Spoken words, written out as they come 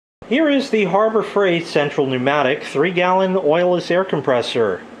Here is the Harbor Freight Central Pneumatic 3-gallon oilless air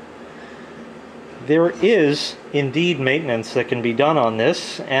compressor. There is indeed maintenance that can be done on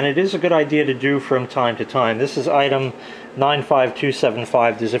this, and it is a good idea to do from time to time. This is item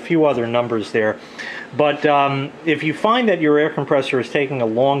 95275. There's a few other numbers there. But if you find that your air compressor is taking a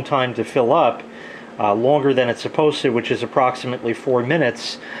long time to fill up, longer than it's supposed to, which is approximately 4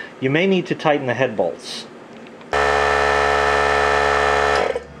 minutes, you may need to tighten the head bolts.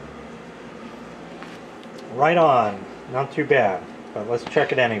 Right on. Not too bad, but let's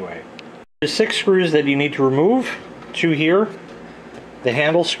check it anyway. There's 6 screws that you need to remove. 2 here, the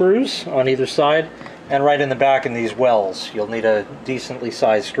handle screws on either side, and right in the back in these wells. You'll need a decently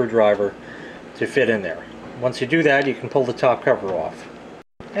sized screwdriver to fit in there. Once you do that, you can pull the top cover off.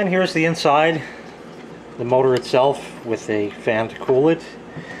 And here's the inside, the motor itself with a fan to cool it.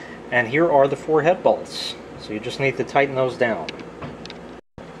 And here are the 4 head bolts. So you just need to tighten those down.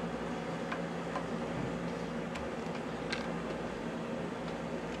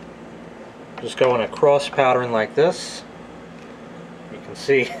 Just go in a cross pattern like this. You can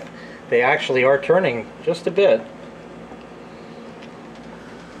see they actually are turning just a bit.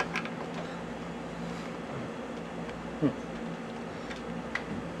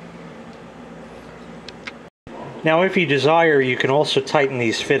 Now if you desire, you can also tighten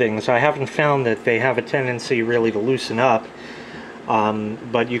these fittings. I haven't found that they have a tendency really to loosen up,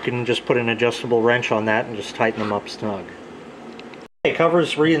 but you can just put an adjustable wrench on that and just tighten them up snug. Okay,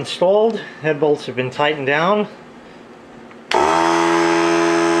 cover's reinstalled, head bolts have been tightened down.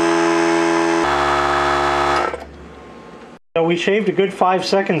 So we shaved a good 5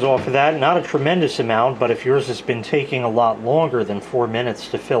 seconds off of that, not a tremendous amount, but if yours has been taking a lot longer than 4 minutes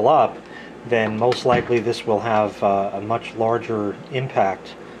to fill up, then most likely this will have a much larger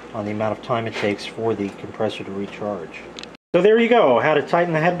impact on the amount of time it takes for the compressor to recharge. So there you go, how to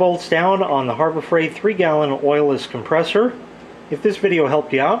tighten the head bolts down on the Harbor Freight 3-gallon oilless compressor. If this video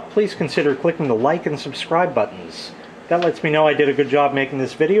helped you out, please consider clicking the like and subscribe buttons. That lets me know I did a good job making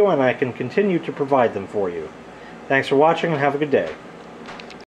this video and I can continue to provide them for you. Thanks for watching and have a good day.